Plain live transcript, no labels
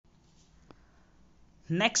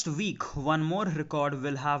Next week, one more record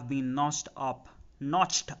will have been notched up in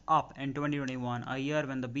 2021, a year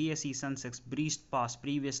when the BSE Sensex breezed past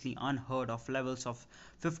previously unheard of levels of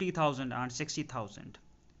 50,000 and 60,000.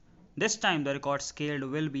 This time the record scaled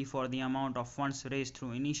will be for the amount of funds raised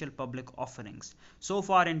through initial public offerings. So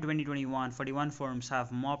far in 2021, 41 firms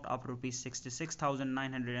have mopped up rupees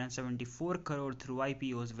 66,974 crore through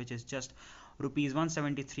IPOs, which is just rupees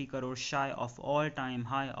 173 crore shy of all-time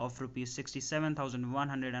high of rupees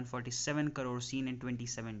 67,147 crore seen in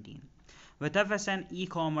 2017. With FSN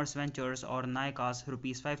e-commerce ventures or Nykaa's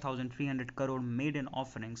rupees 5,300 crore maiden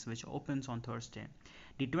offerings, which opens on Thursday,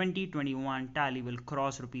 the 2021 tally will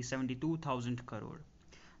cross rupees 72,000 crore.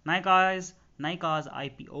 Nykaa's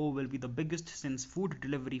IPO will be the biggest since food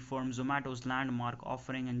delivery firm Zomato's landmark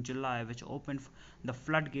offering in July, which opened the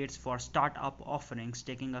floodgates for startup offerings.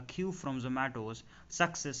 Taking a cue from Zomato's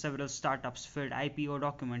success, several startups filed IPO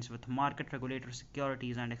documents with Market Regulator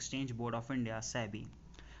Securities and Exchange Board of India (SEBI).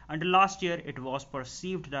 Until last year, it was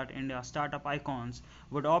perceived that India's startup icons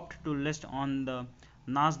would opt to list on the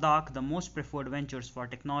Nasdaq, the most preferred ventures for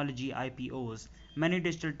technology IPOs. Many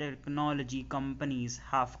digital technology companies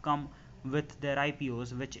have come with their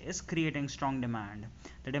IPOs, which is creating strong demand.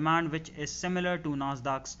 The demand, which is similar to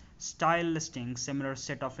Nasdaq's style listing, similar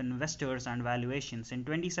set of investors and valuations. In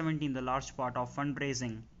 2017, the large part of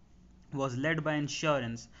fundraising was led by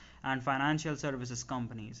insurance and financial services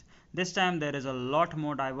companies. This time there is a lot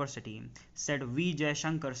more diversity, said V.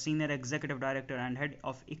 Jaishankar, Senior Executive Director and Head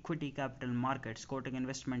of Equity Capital Markets, Kotak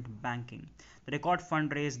Investment Banking. The record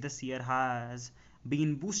fundraise this year has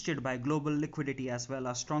been boosted by global liquidity as well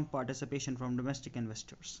as strong participation from domestic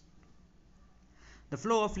investors. The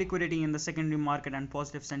flow of liquidity in the secondary market and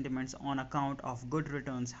positive sentiments on account of good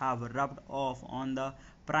returns have rubbed off on the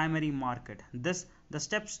primary market. The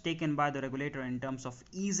steps taken by the regulator in terms of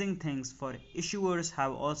easing things for issuers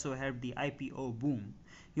have also helped the IPO boom.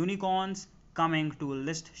 Unicorns coming to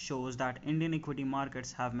list shows that Indian equity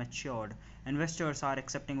markets have matured. Investors are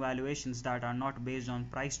accepting valuations that are not based on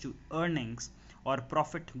price to earnings or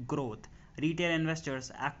profit growth. Retail investors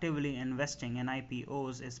actively investing in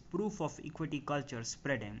IPOs is proof of equity culture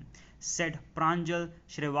spreading, said Pranjal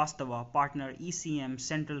Shrivastava, partner ECM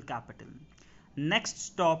Central Capital. Next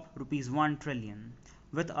stop, rupees 1 trillion.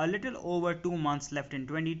 With a little over 2 months left in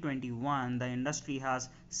 2021, the industry has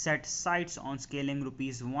set sights on scaling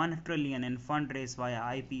rupees 1 trillion in fundraise via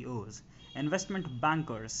IPOs. Investment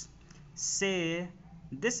bankers say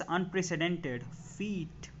this unprecedented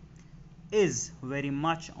feat is very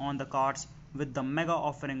much on the cards with the mega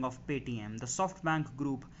offering of Paytm. The SoftBank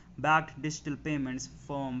Group backed digital payments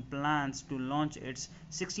firm plans to launch its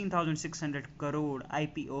 16,600 crore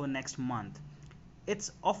IPO next month.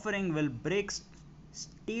 Its offering will break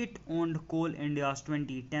state-owned Coal India's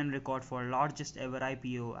 2010 record for largest ever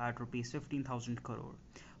IPO at rupees 15,000 crore.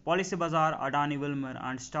 Policybazaar, Adani Wilmar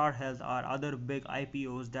and Star Health are other big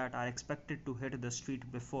IPOs that are expected to hit the street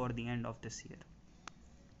before the end of this year.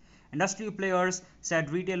 Industry players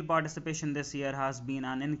said retail participation this year has been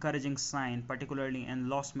an encouraging sign, particularly in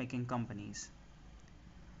loss-making companies.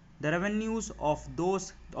 The revenues of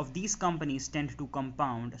these companies tend to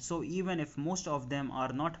compound, so even if most of them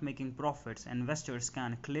are not making profits, investors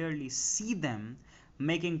can clearly see them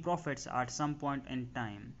making profits at some point in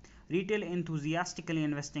time. Retail enthusiastically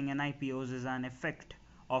investing in IPOs is an effect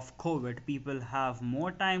of COVID. People have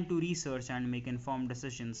more time to research and make informed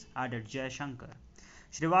decisions, added Jaishankar.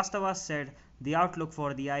 Shrivastava said the outlook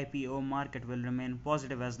for the IPO market will remain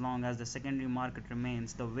positive as long as the secondary market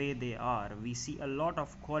remains the way they are. We see a lot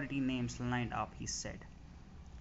of quality names lined up, he said.